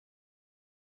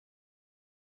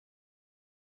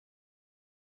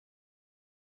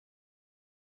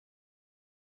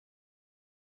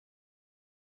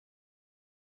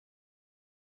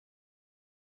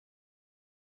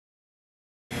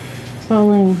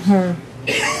following her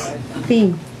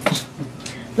theme.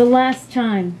 The last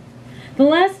time. The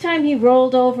last time he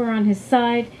rolled over on his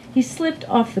side, he slipped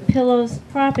off the pillows,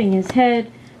 propping his head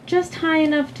just high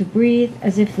enough to breathe,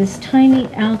 as if this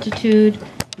tiny altitude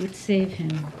would save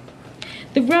him.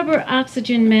 The rubber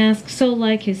oxygen mask, so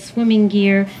like his swimming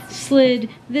gear, slid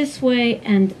this way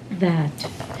and that.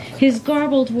 His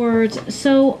garbled words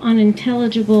so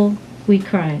unintelligible, we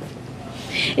cried.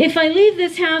 "If I leave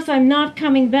this house, I'm not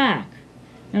coming back."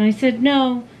 And I said,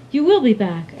 "No, you will be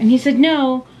back." And he said,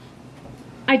 "No,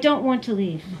 I don't want to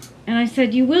leave." And I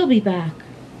said, "You will be back."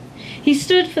 He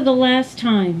stood for the last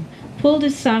time, pulled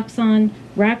his socks on,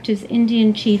 wrapped his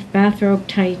Indian chief bathrobe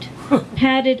tight,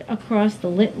 padded across the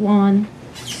lit lawn,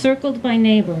 circled by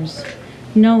neighbors,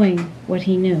 knowing what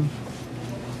he knew.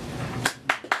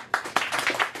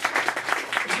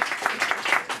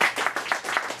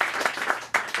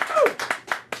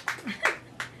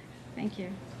 Thank you.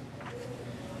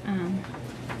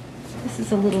 This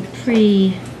is a little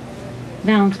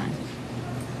pre-Valentine.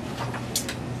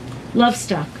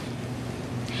 Lovestruck.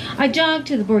 I jogged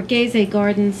to the Borghese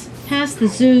Gardens, past the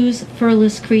zoo's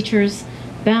furless creatures,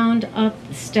 bound up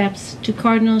the steps to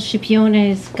Cardinal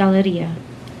Scipione's Galleria.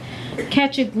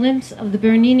 Catch a glimpse of the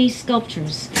Bernini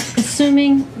sculptures,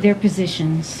 assuming their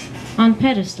positions on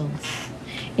pedestals,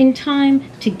 in time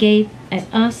to gape at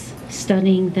us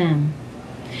studying them.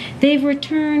 They've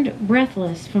returned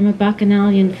breathless from a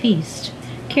bacchanalian feast,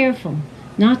 careful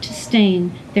not to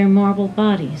stain their marble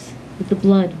bodies with the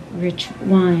blood-rich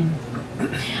wine.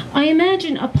 I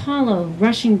imagine Apollo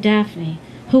rushing Daphne,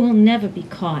 who will never be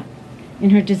caught, in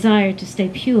her desire to stay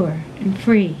pure and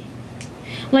free.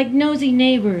 Like nosy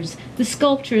neighbors, the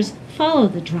sculptures follow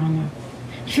the drama,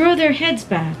 throw their heads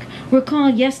back, recall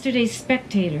yesterday's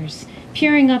spectators,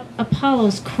 peering up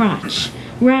Apollo's crotch,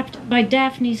 wrapped by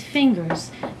Daphne's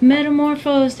fingers,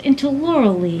 metamorphosed into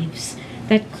laurel leaves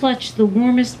that clutch the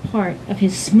warmest part of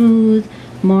his smooth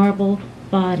marble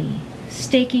body,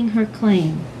 staking her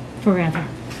claim forever.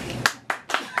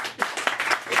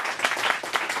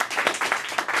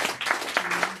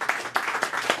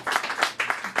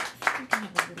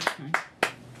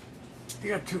 You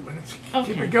got 2 minutes.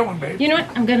 Okay. Keep it going, babe. You know what?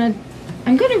 I'm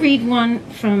gonna read one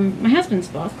from my husband's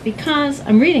book because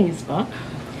I'm reading his book,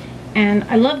 and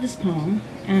I love this poem,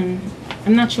 and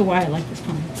I'm not sure why I like this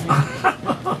poem.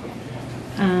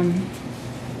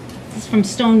 This is from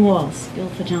Stone Walls, Bill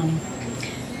Fajani.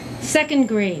 2nd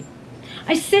grade.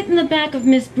 I sit in the back of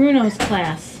Miss Bruno's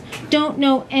class. Don't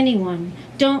know anyone.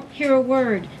 Don't hear a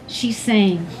word she's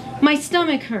saying. My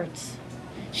stomach hurts.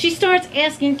 She starts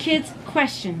asking kids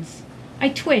questions. I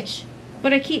twitch,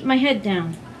 but I keep my head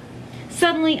down.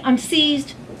 Suddenly, I'm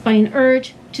seized by an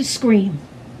urge to scream.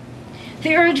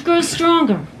 The urge grows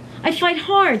stronger. I fight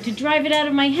hard to drive it out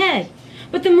of my head.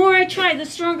 But the more I try, the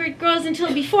stronger it grows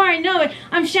until before I know it,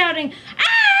 I'm shouting,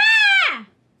 "Ah!"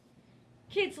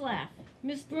 Kids laugh.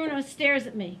 Miss Bruno stares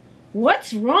at me.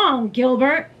 "What's wrong,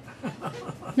 Gilbert?"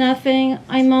 "Nothing,"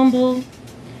 I mumble.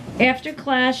 After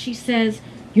class, she says,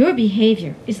 "Your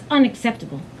behavior is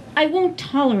unacceptable. I won't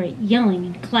tolerate yelling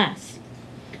in class."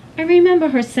 I remember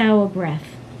her sour breath,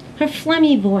 her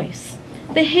phlegmy voice,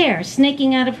 the hair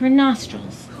snaking out of her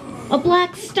nostrils, a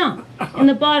black stump in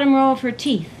the bottom row of her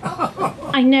teeth.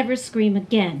 I never scream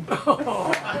again.